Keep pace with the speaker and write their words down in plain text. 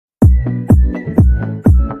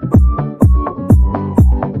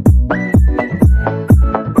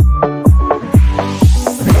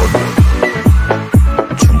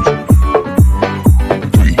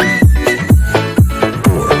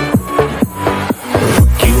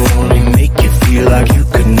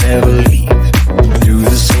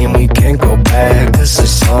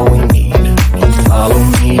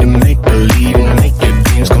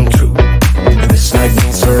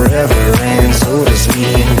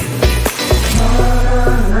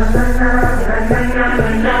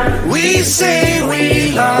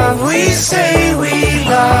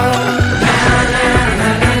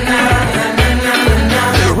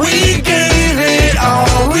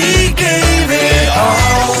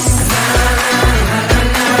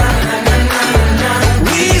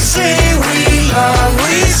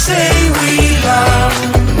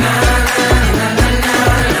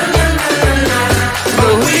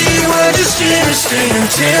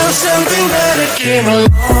until something better came along.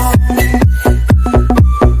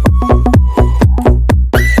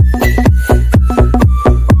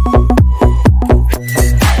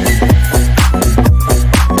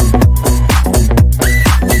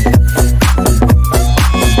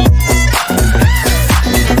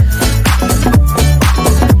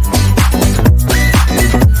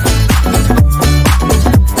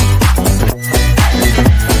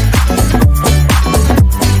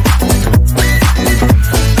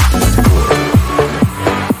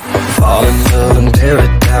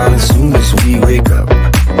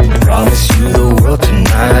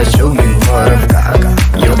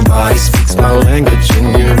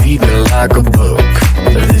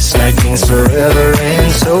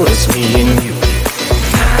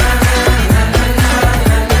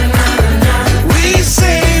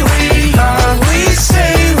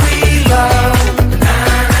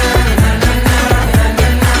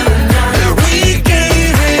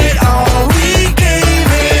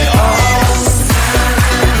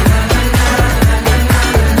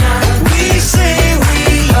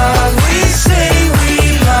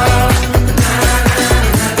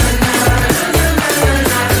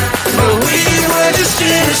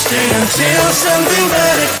 Until something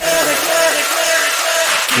better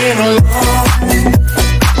came along.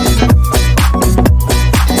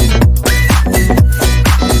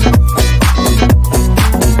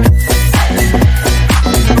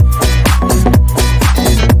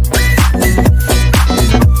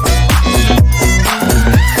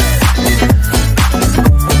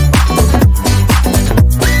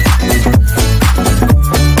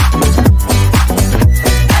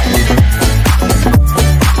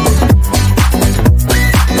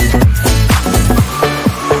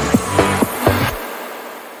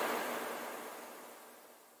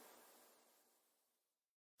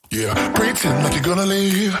 Yeah, pretend like you're gonna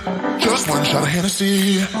leave. Just one shot of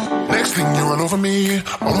Hennessy. Next thing you're all over me,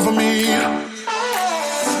 all over me.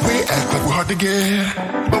 We act like we're hard to get,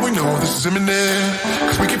 but we know this is imminent.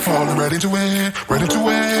 Cause we keep falling right into it, right into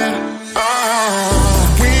it.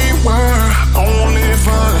 Oh, we were only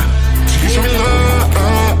fun till you show me love.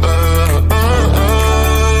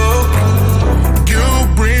 You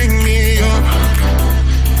bring me up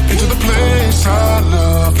into the place I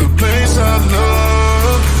love, the place I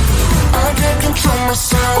love. I can't control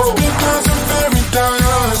myself because I'm very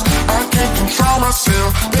dust. I can't control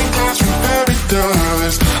myself because I'm very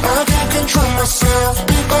dust. I can't control myself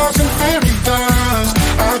because I'm very dust.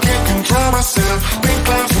 I can't control myself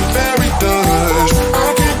because I'm very dust.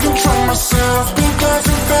 I can't control myself because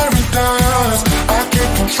I'm very dust. I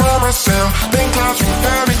can't control myself because I'm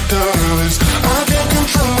very dust. I can't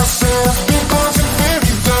control myself because I'm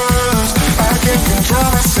very dust. I can't control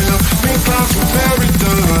myself because I'm very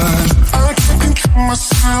dust.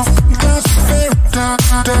 Myself because I'm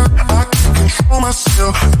very I can't control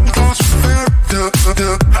myself because I'm very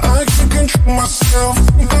I can't control myself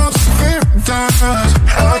because I'm very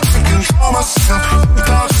I can't control myself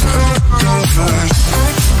because I'm very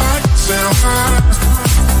I can sell high,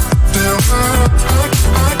 sell high,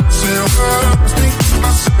 sell high, speak to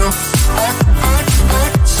myself. I can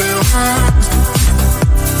sell high,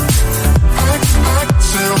 I can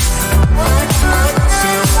sell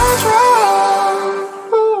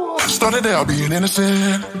Started out being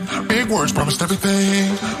innocent, big words promised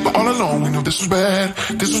everything, but all along we knew this was bad,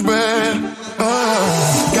 this was bad.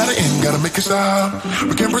 Gotta end, gotta make it stop.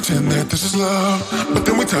 We can't pretend that this is love, but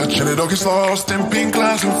then we touch and it all gets lost in pink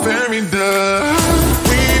clouds and fairy dust.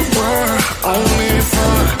 We were only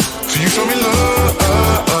fun till you show me love.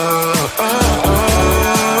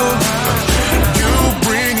 You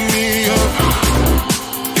bring me up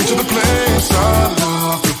into the place I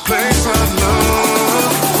love, the place I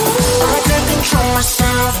love. Control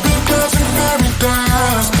myself because I'm very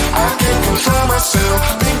dust. I can't control myself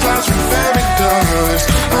because I'm very dust.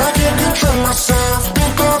 I can't control myself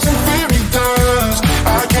because I'm very dust. I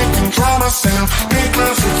can't control myself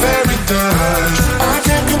because I'm very dust. I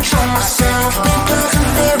can't control myself because I'm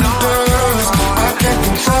very dust. I can't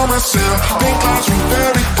control myself because I'm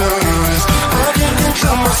very dust. I can't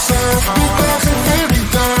control myself because I'm very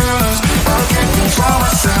dust. I can't control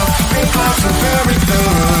myself because I'm very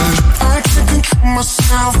dust.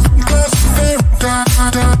 Myself because I'm very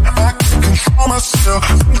I can't control myself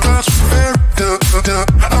because I'm very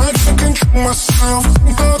I can't control myself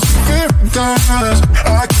because I'm very I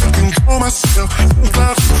can't control myself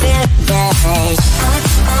because I'm very I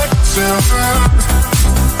can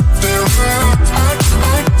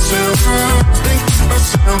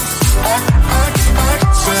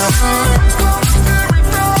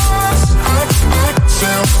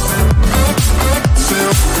sell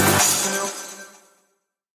myself.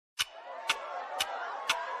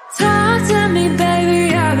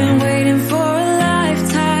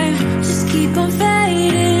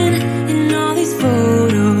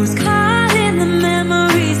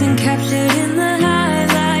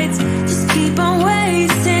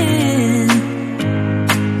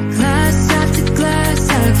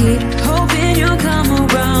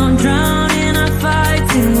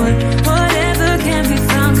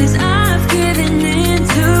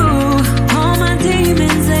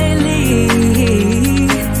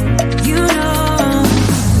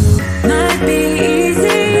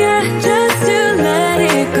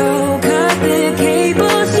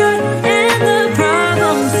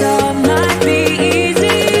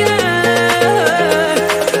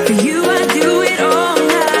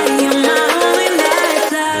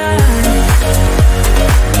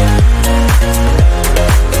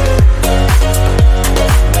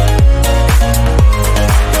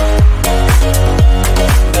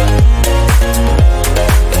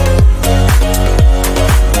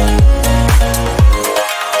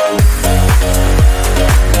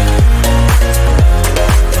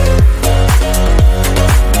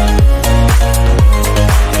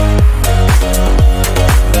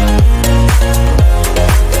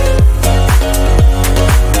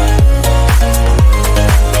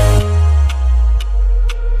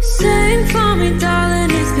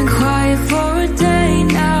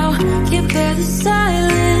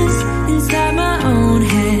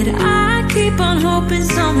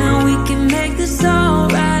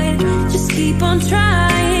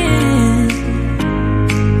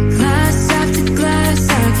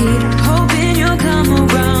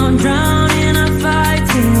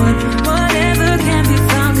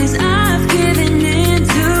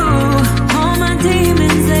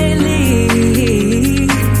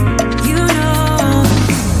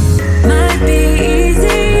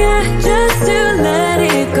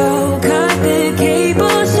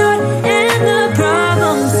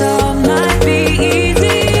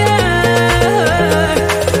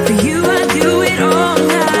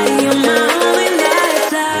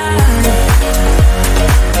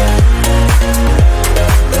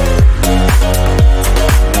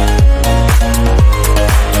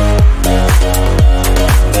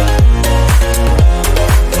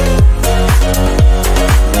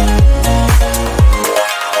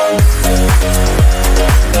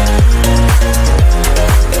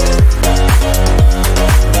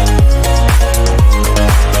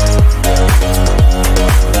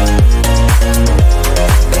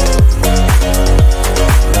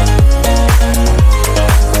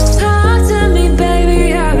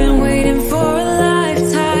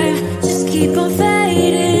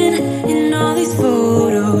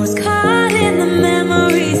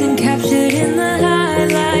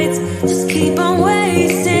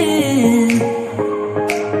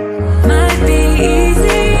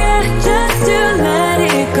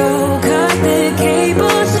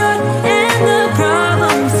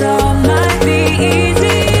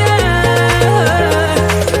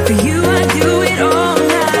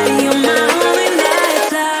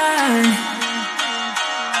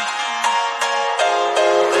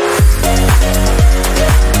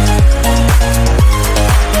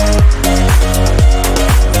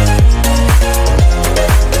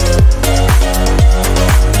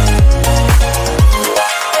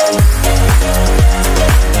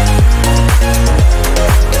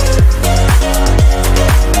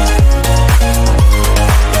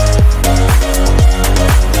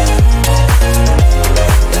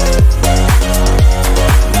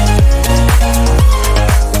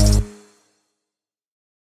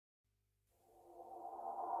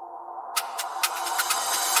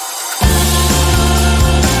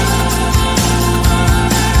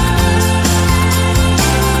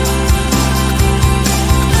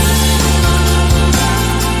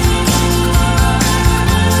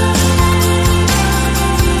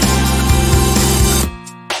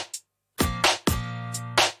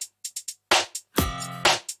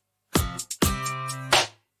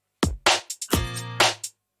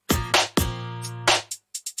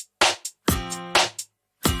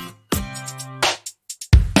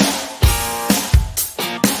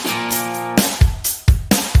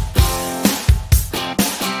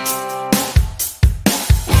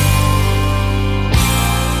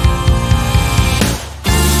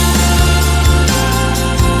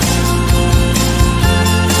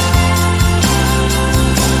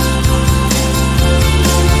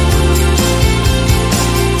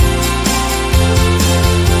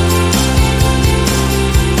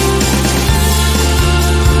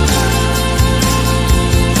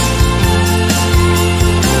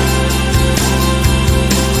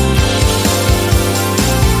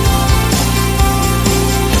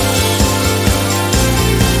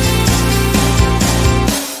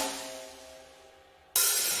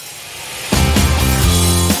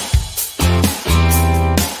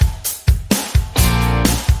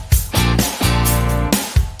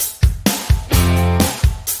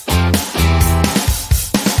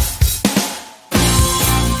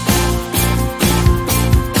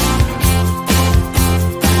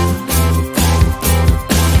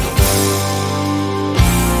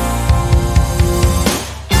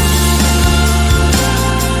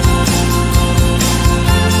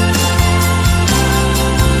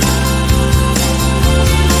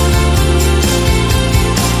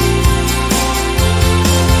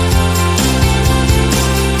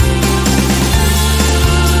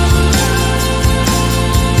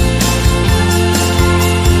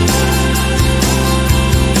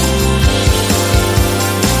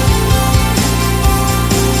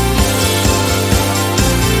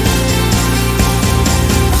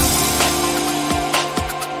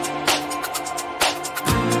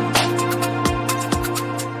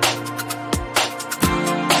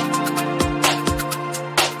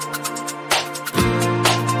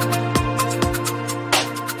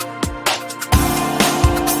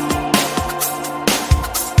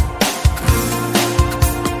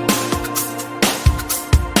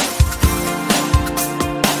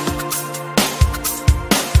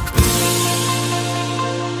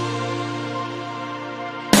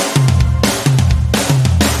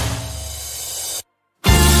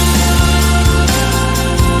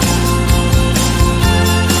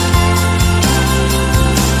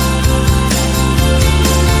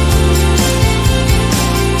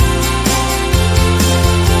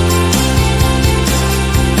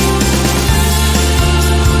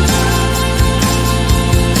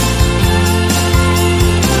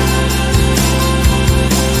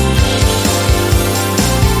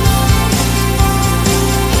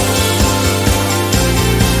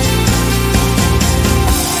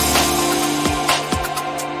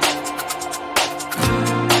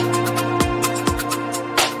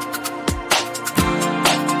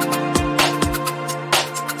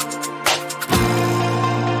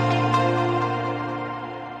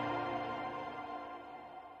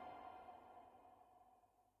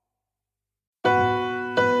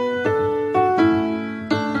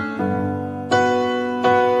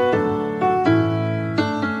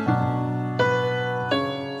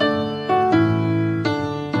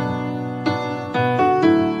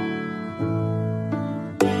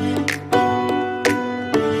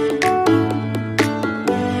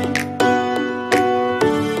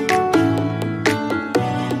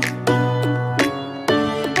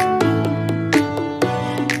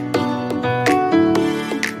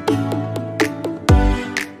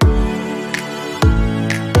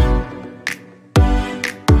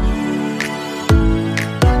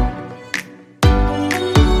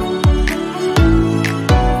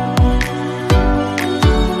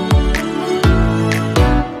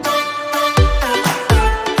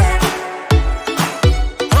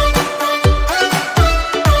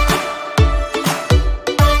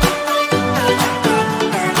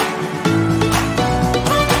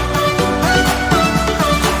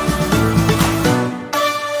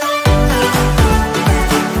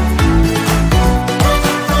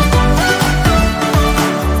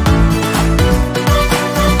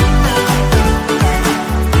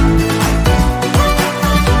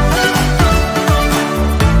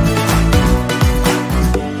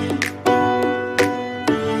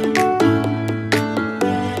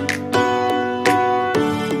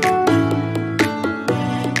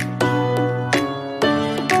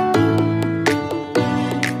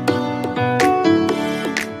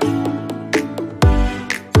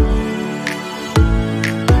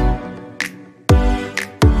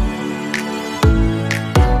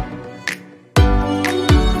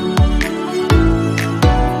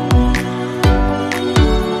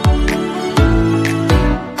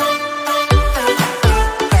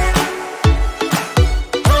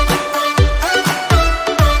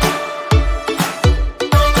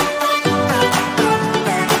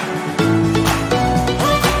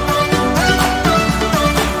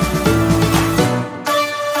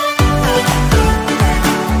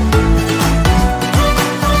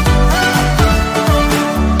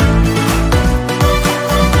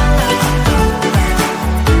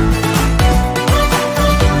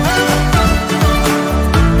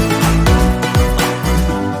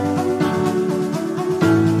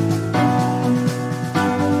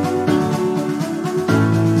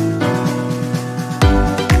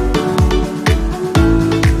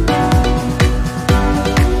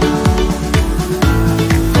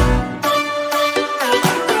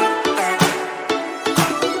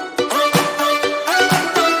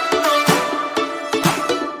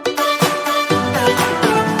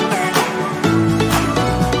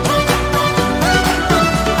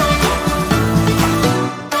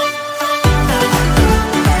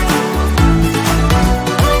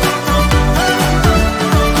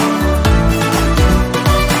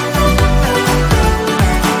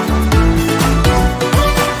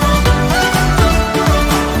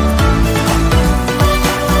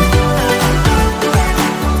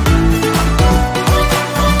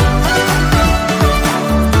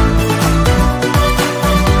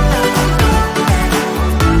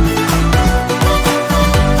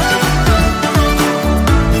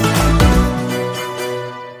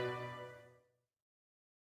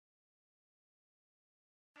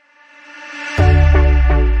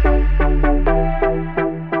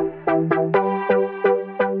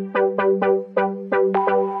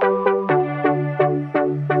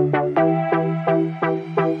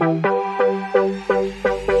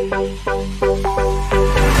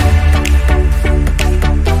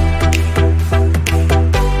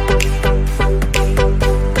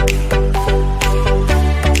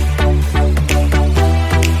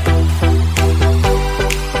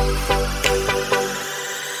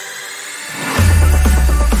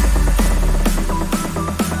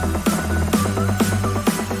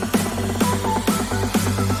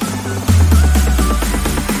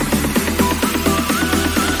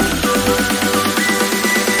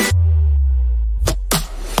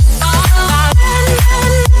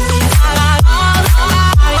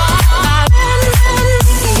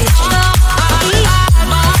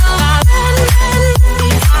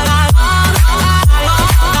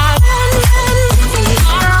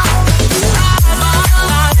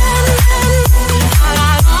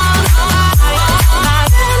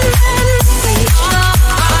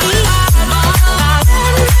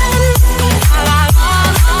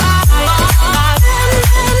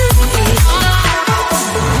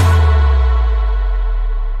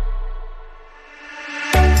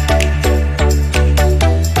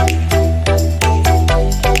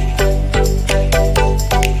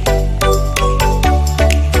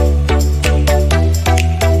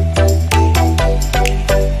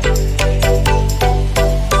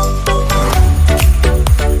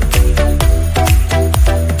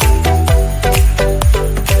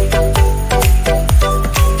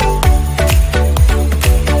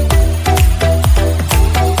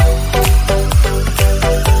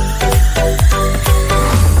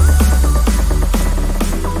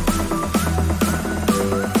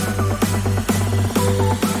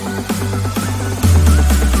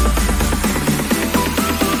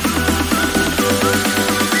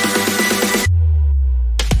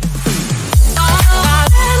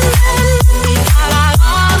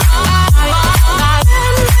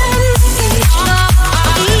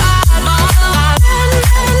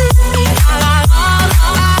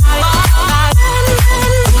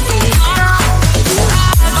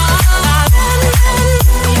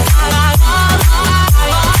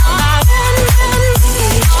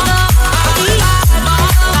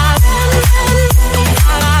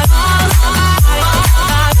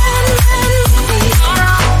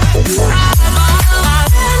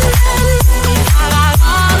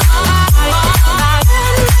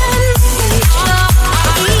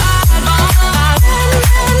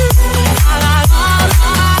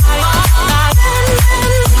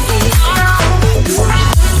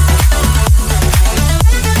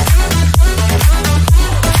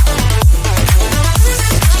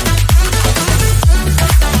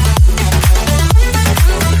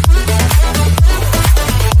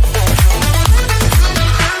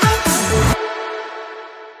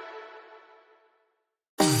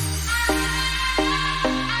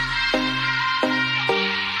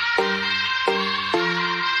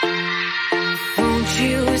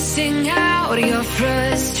 Sing out your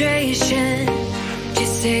frustration,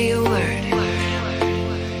 just say a word.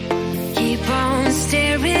 Keep on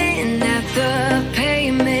staring at the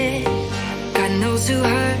pavement, God knows who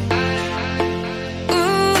hurt.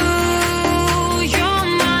 Ooh, your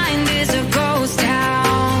mind is a ghost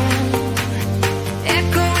town,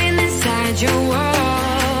 echoing inside your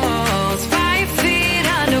walls, 5 feet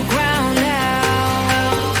underground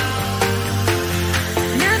now.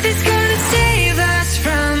 Nothing's gonna save us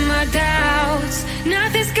from our doubts,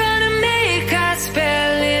 nothing's gonna make us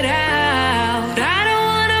spell it out. I don't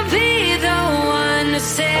wanna be the one who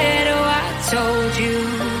said, oh, I told you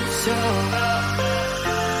so.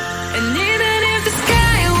 And even if the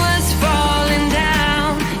sky was falling down,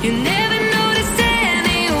 you never noticed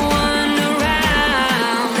anyone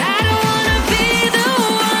around. I don't wanna be the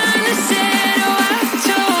one who said, oh, I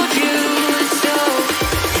told you so,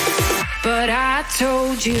 but I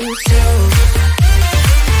told you so.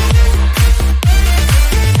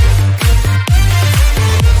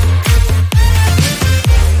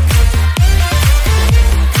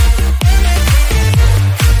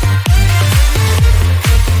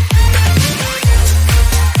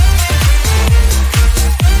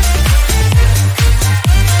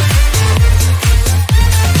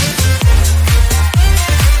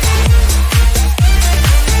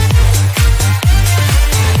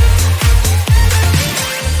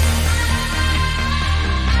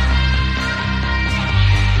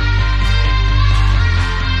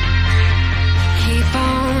 Keep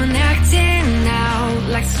on acting out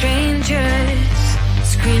like strangers,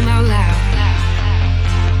 scream out loud.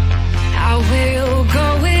 I will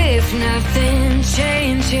go if nothing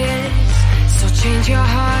changes, so change your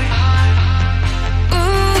heart.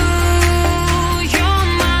 Ooh, your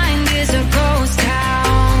mind is a ghost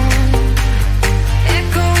town,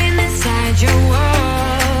 echoing inside your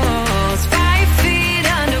walls, 5 feet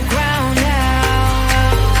underground now.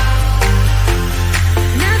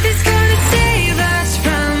 Nothing's gonna save us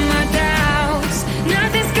from our doubts,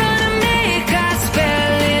 nothing's gonna make us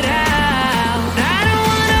spell it out. I don't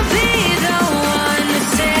wanna be the one that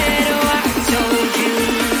said, oh, I told you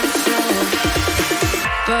so,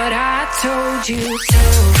 but I told you so.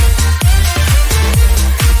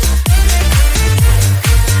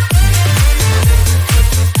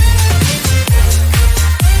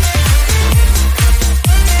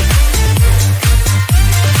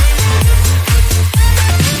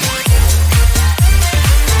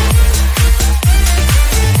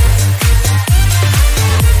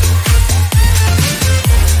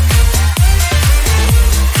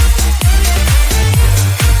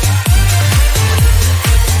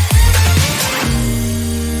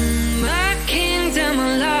 My kingdom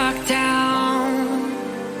on lockdown,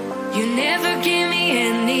 you never give me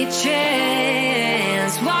any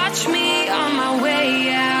chance. Watch me on my way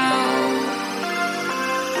out.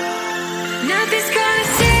 Nothing's gonna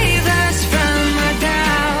save us from our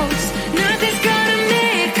doubts, nothing's gonna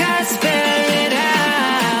make us spell it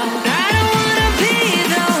out. I don't wanna be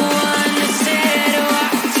the one that said, oh,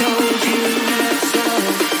 I told you so,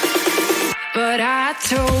 but I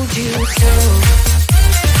told you so.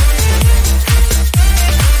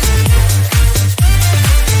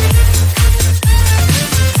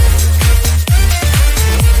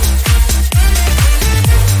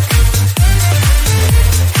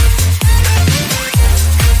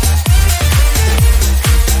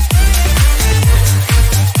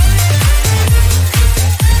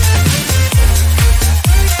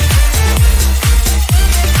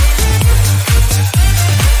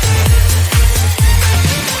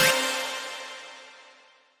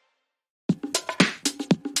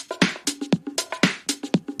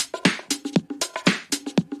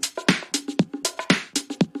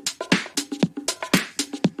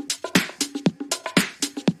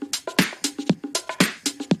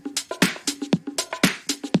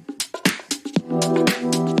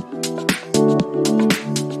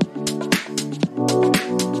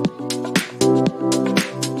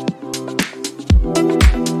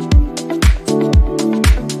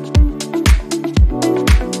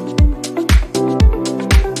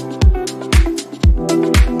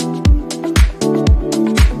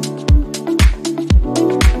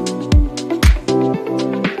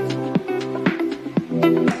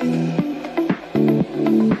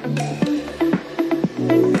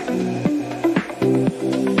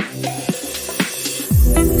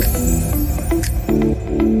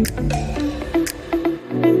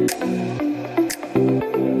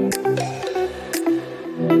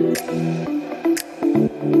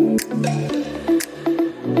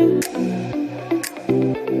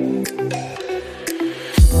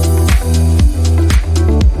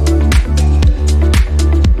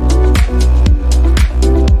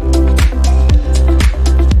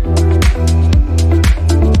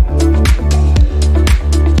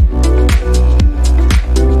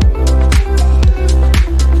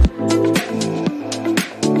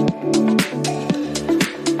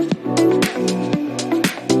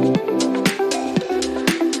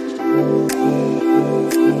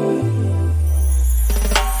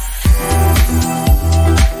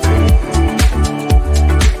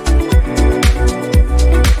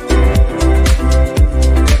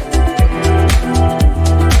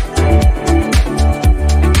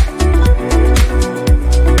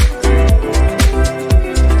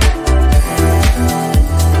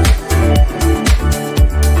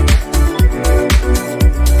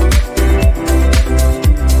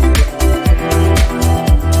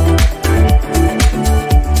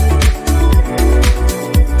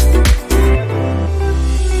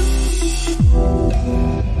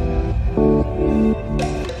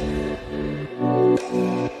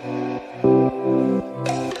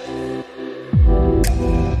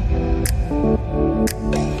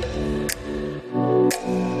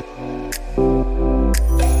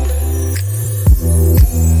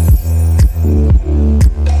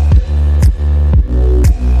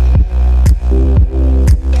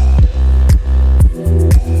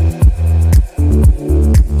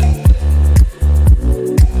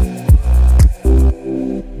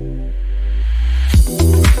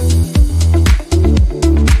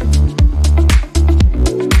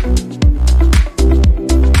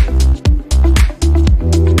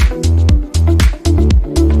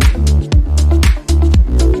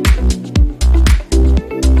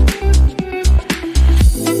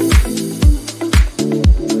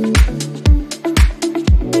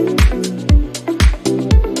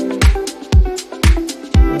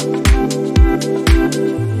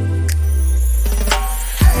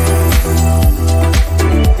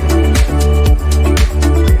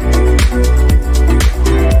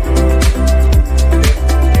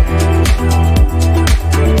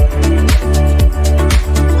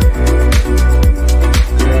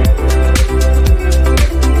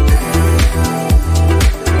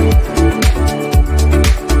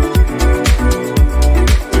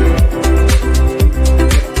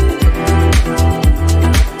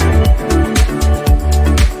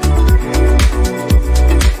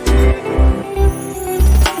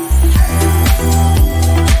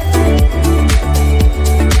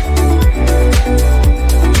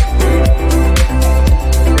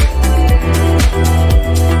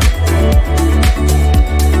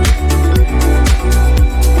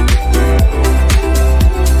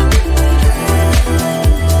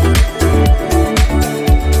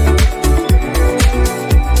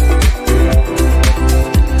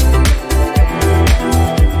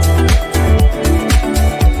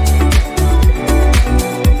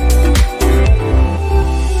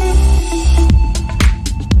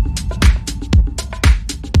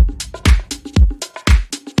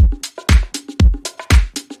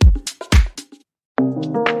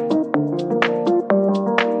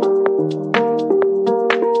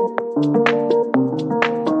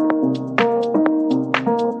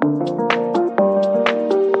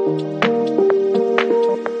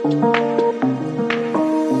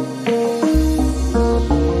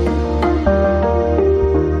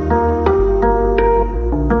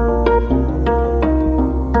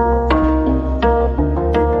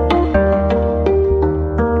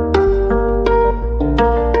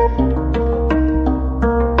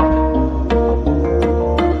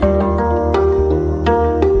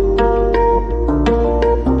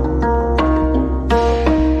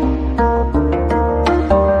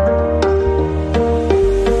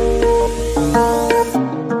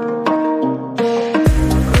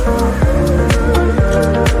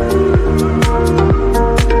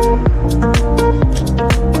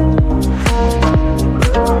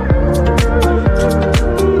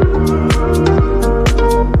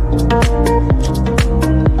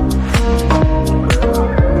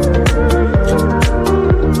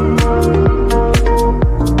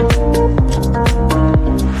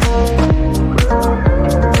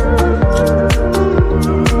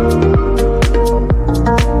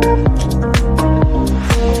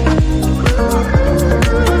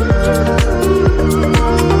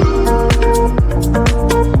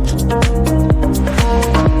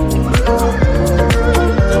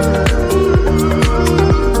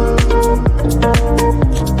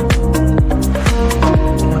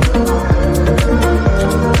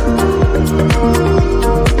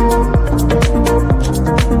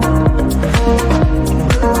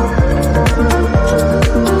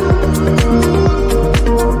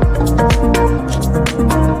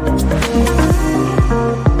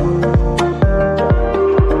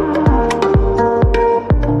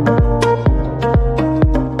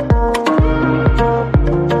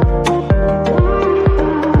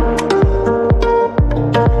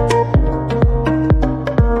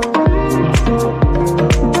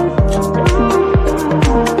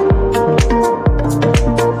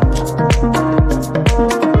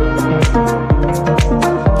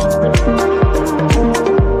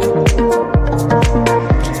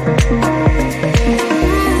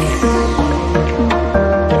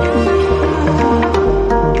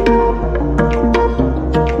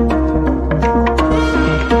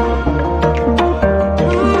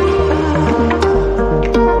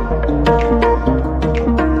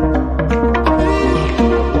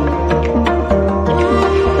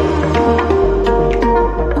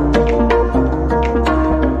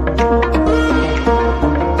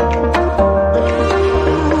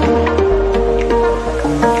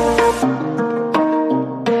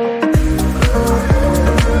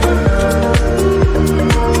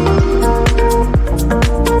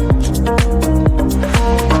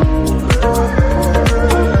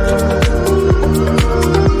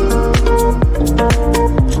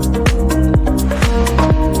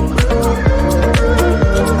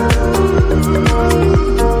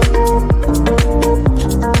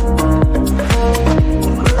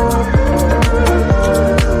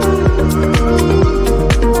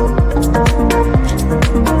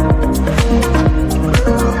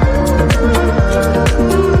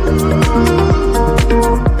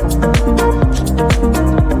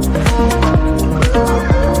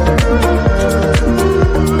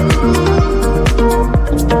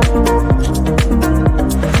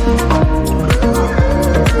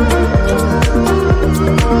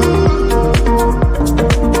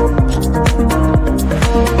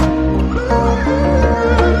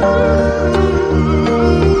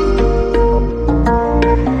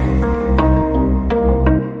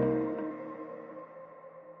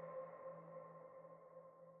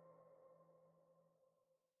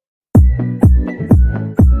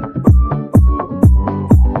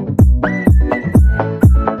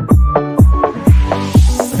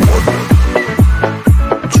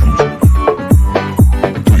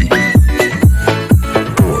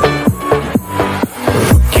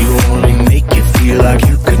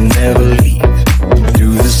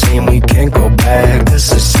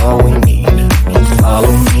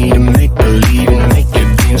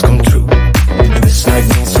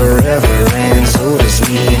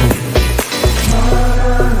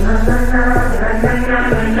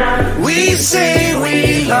 say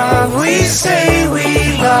we love, we say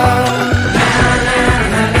we love.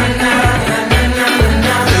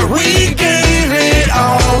 We gave it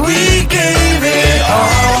all, we gave it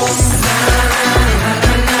all.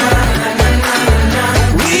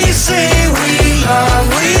 We say we love,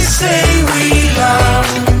 we say we love.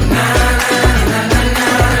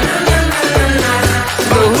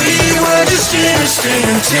 But we were just innocent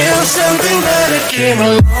until something better came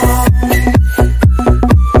along.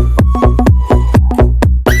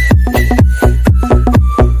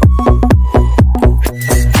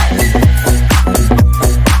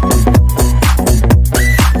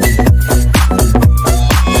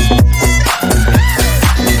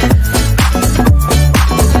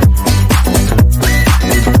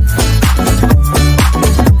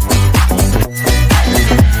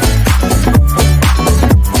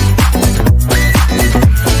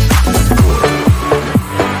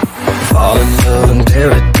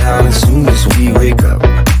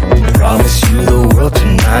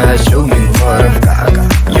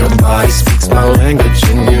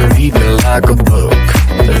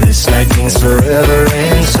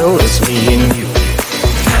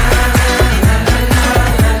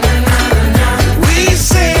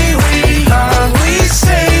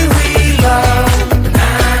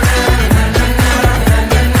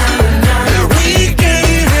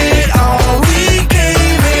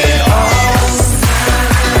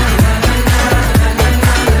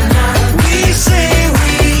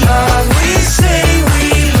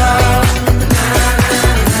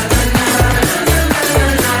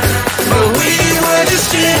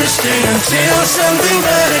 Until something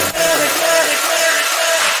better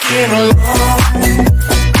came along.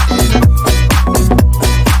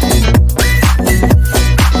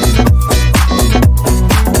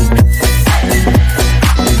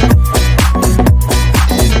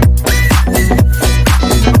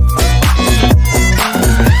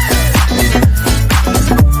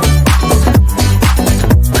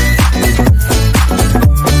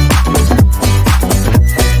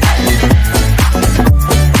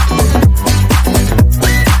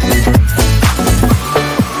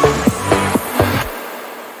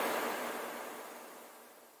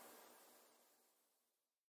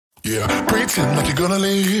 Yeah, pretend like you're gonna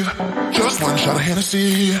leave. Just one shot of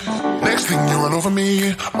Hennessy. Next thing you run over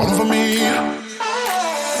me, all over me.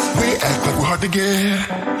 We act like we're hard to get,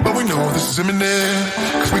 but we know this is imminent.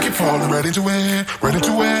 Cause we keep falling right into it, right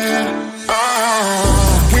into it.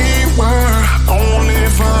 Oh, we were only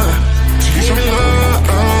fun till you show me love.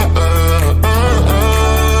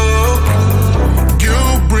 You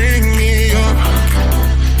bring me up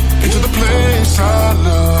into the place I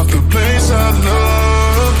love, the place I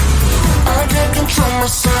love. I can't control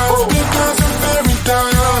myself because I'm very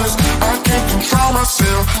dust. I can't control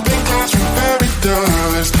myself because I'm very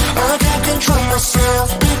dust. I can't control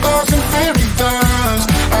myself because I'm very dust.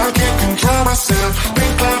 I can't control myself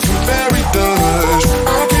because I'm very dust.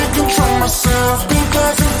 I can't control myself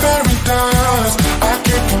because I'm very dust. I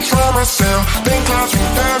can't control myself because I'm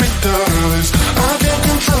very dust. I can't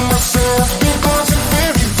control myself because I'm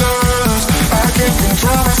very dust. I can't control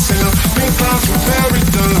myself because I'm very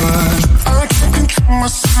dust. I can't control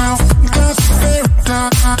myself because I'm very dust.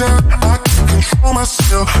 I can't control myself because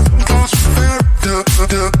I'm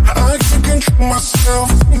very dust. I can't control myself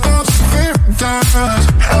because I'm very dust.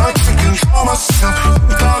 I can't control myself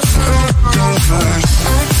because I'm very dust.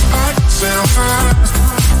 I sell fast,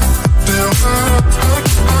 sell fast.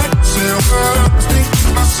 I sell fast, think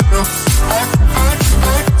myself. I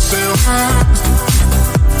sell fast.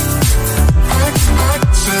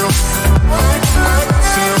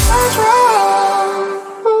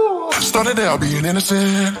 Started out being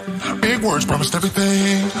innocent, big words promised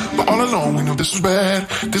everything, but all along we knew this was bad,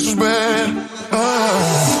 this was bad.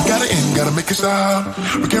 Gotta end, gotta make it stop.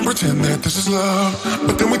 We can't pretend that this is love,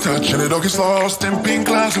 but then we touch and it all gets lost in pink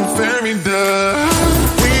clouds and fairy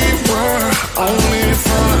dust. We were only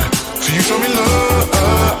fun till you show me love.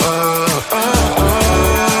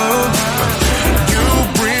 You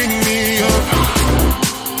bring me up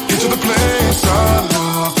into the place I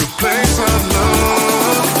love, the place I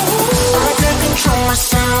love. I can't control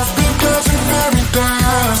myself because I'm very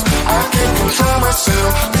dust. I can't control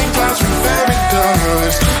myself because I'm very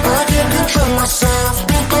dust. I can't control myself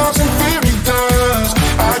because I'm very dust.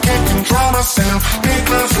 I can't control myself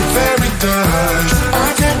because I'm very dust.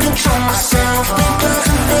 I can't control myself because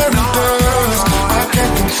I'm very dust. I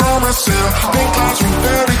can't control myself because I'm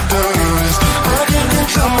very dust. I can't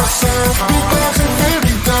control myself because I'm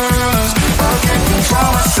very dust. I can't control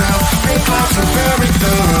myself because I'm very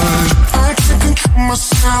dust. I can't control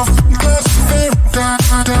myself because I'm very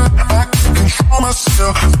dust. I can't control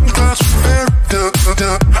myself because I'm very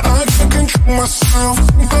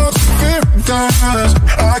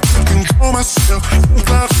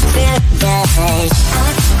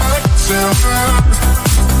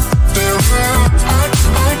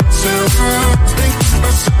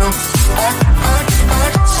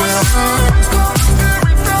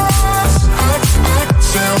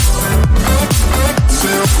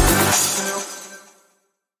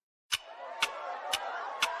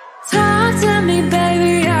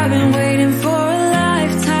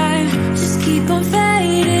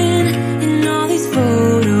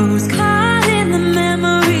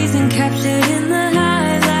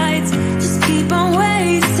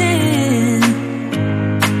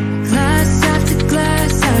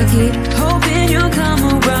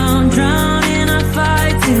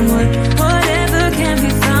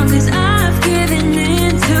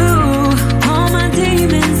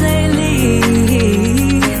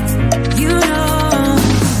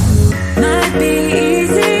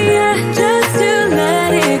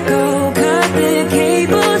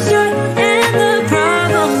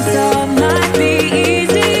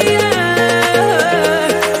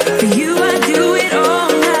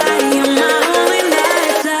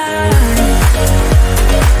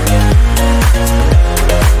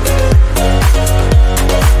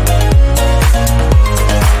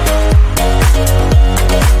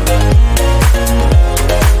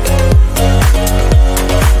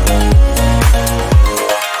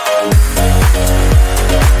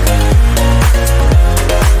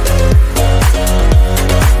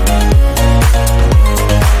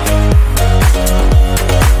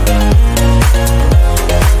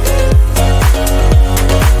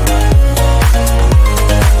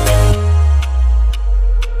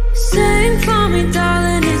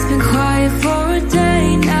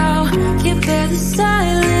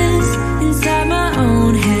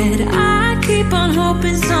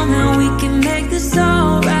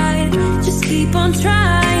on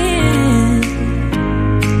trying.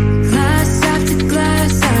 Glass after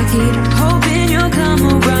glass, I keep hoping you'll come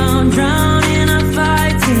around. Drowning, I'm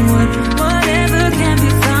fighting whatever can be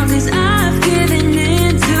found. 'Cause I've given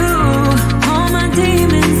in to all my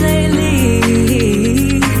demons lately.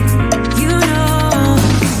 You know,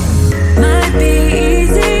 might be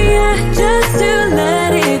easier just to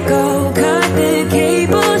let it go. Cut the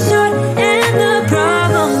cable short and the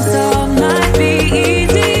problem solved. Might be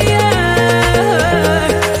easier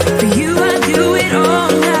for you. I do it all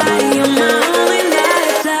night. You're my only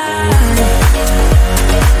lifeline.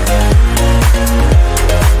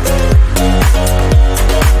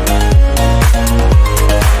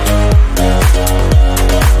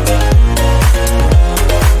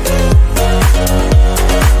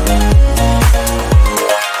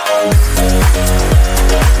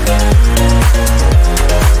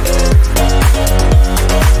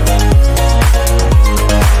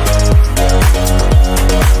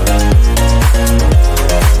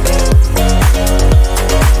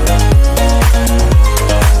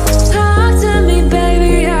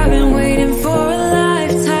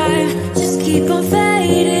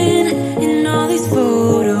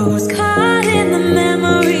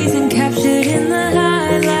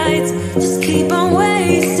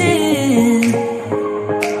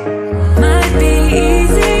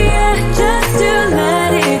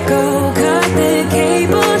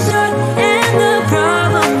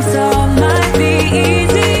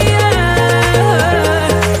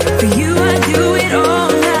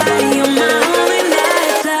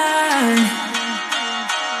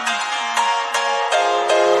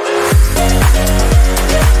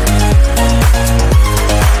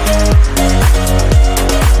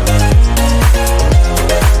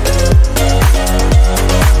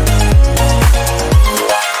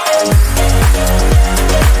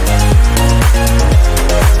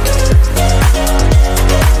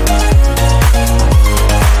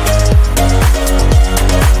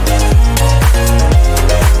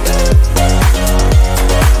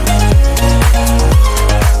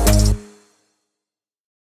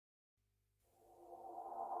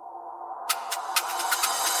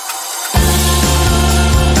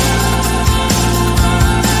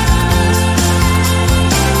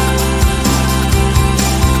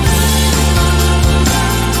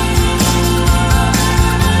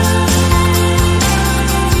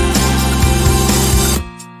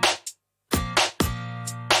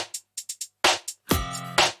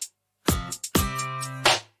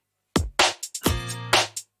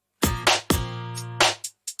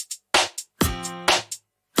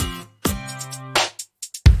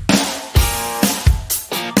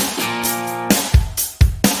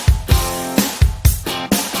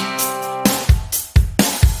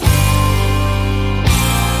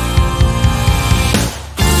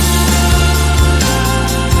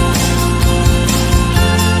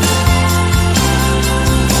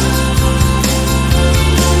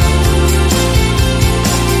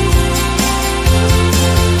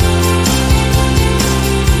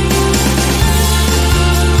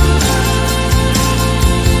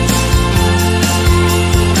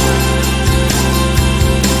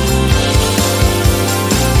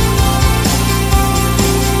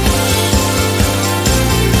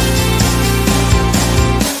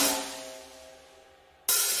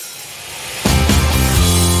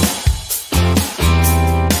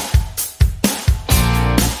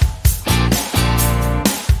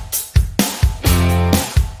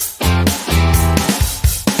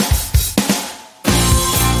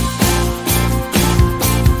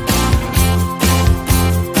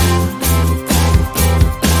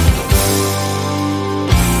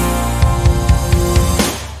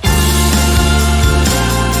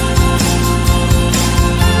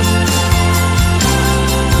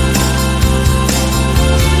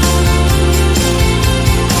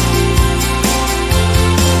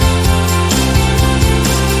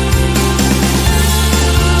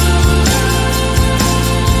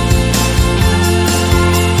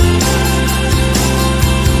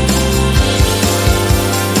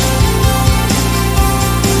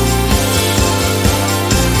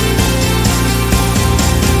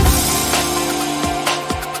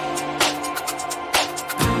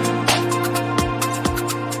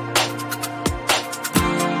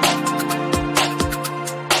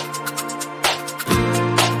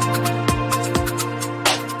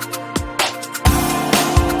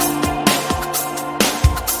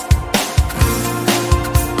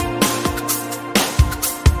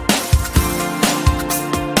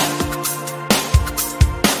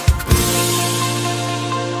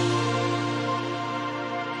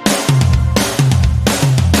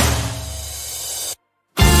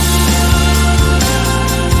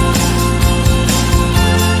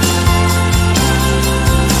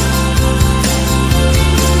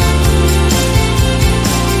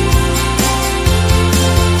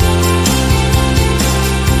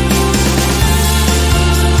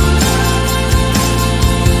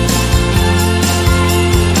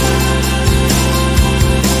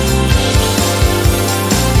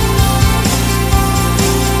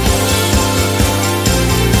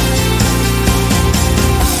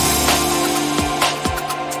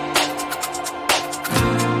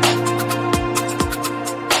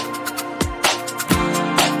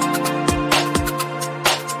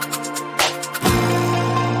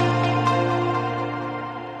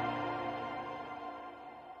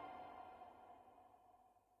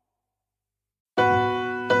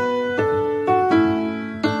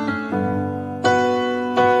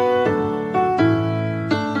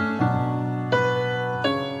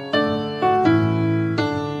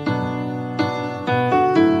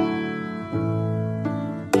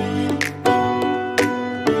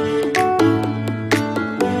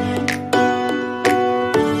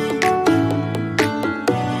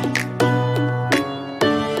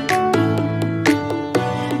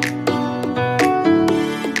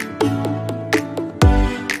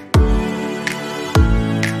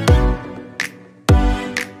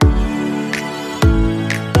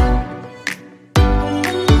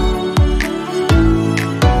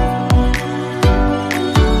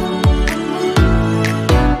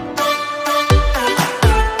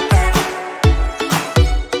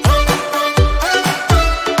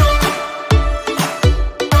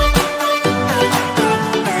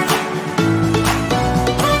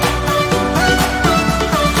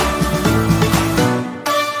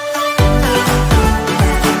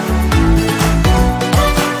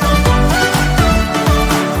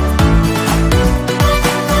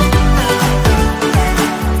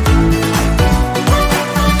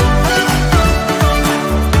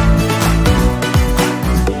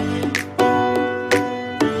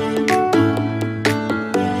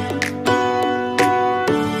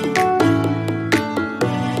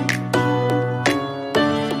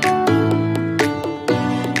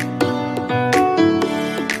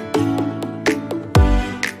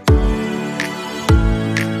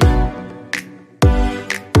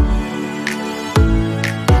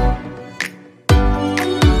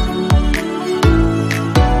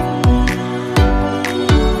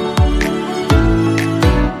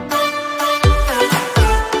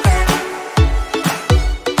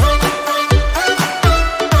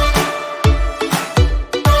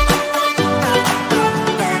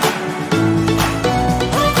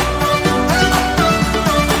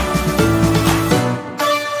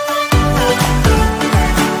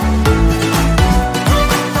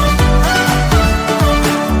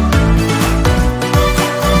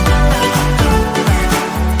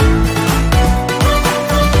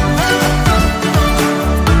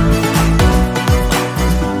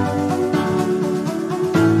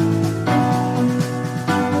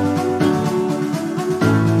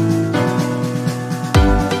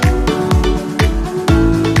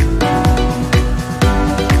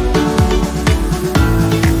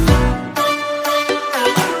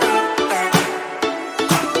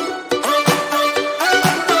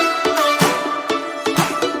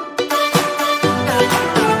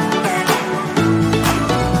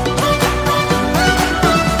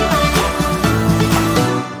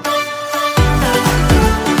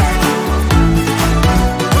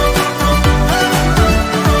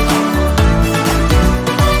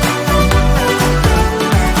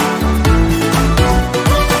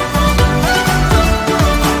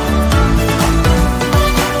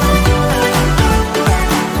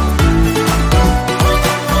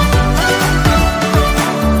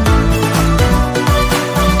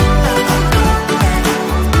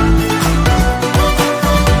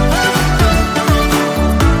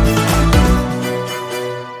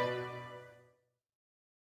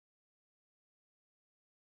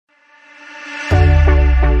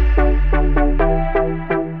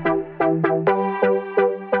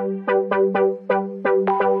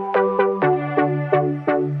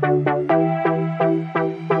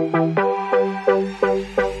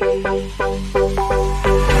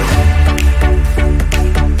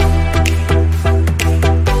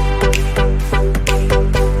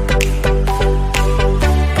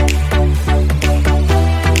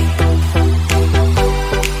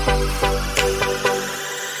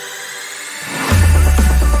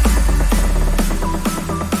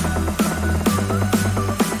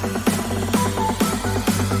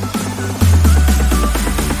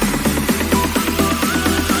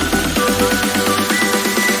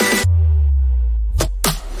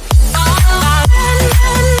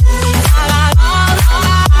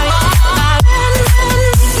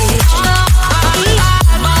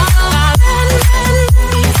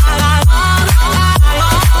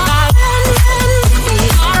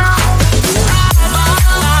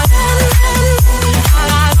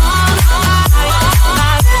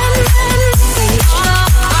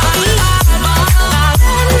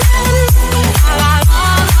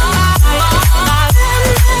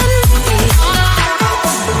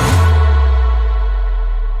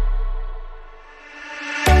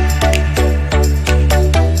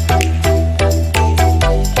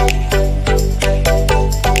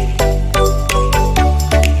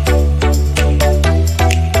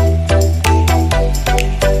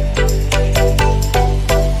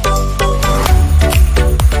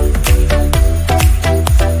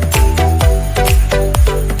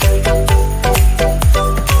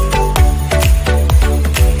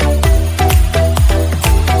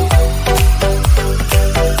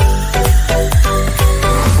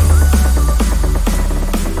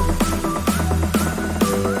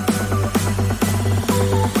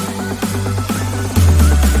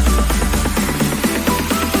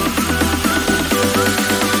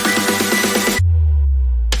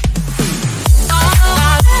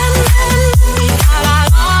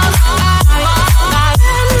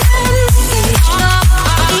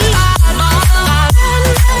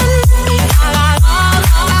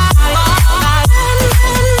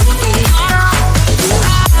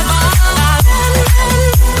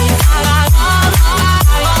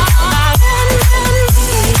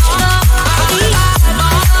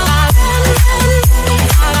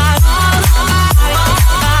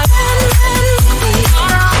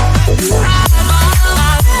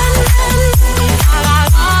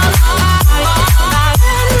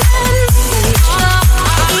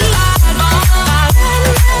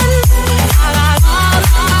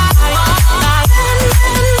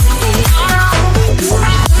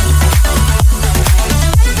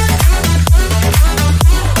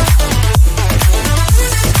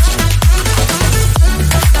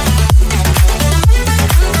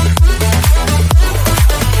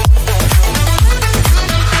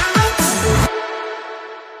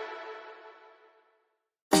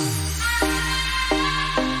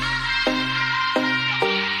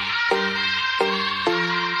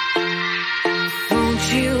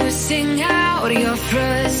 Sing out your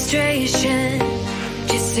frustration,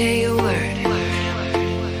 just say a word.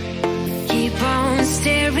 Keep on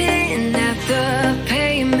staring at the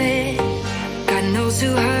pavement, God knows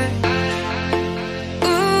who hurt.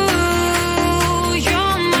 Ooh,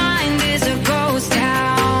 your mind is a ghost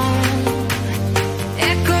town,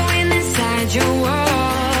 echoing inside your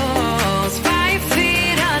walls, 5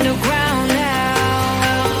 feet underground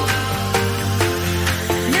now.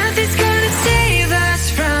 Nothing's gonna save us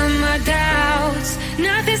from our doubts,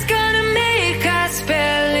 nothing's gonna make us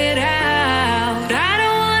spell it out. I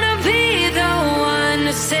don't wanna be the one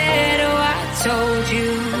who said, oh, I told you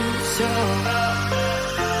so.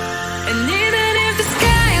 And even if the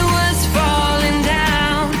sky was falling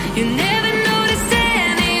down, you never noticed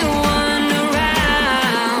anyone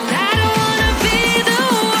around. I don't wanna be the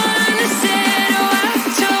one who said, oh, I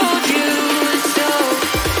told you so,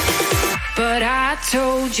 but I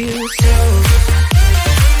told you so.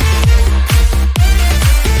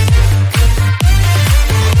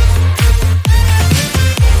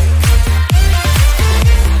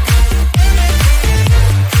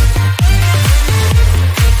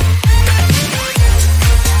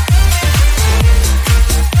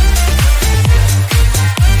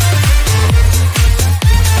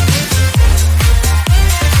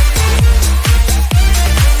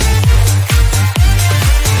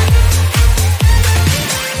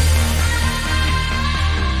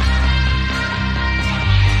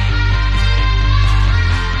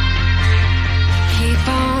 Keep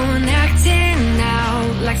on acting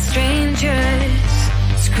out like strangers,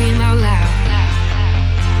 scream out loud.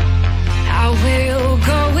 I will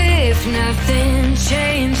go if nothing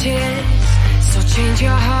changes, so change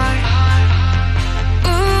your heart.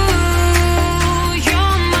 Ooh,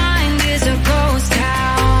 your mind is a ghost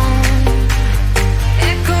town,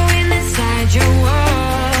 echoing inside your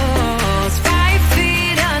walls, 5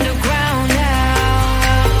 feet underground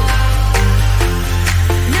now.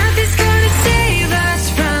 Nothing's gonna save us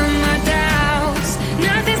from our doubts,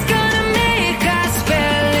 nothing's gonna make us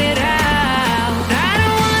spell it out. I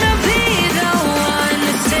don't wanna be the one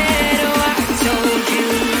who said, oh, I told you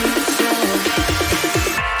so,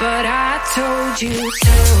 but I told you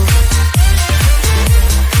so.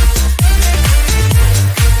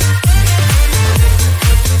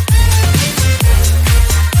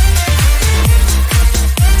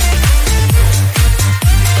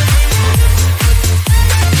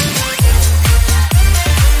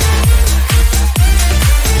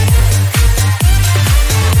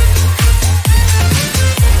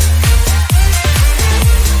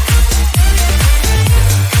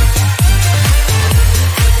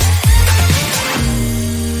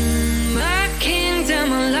 My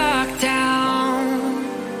kingdom on lockdown,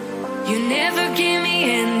 you never give me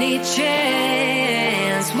any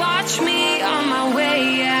chance. Watch me on my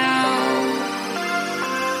way out.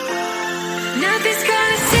 Nothing's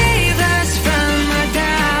gonna save us from our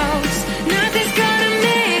doubts, nothing's gonna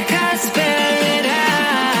make us spell it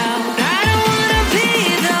out. I don't wanna be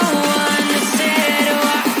the one who said,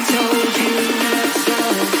 oh, I told you so,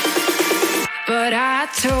 but I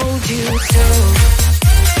told you so.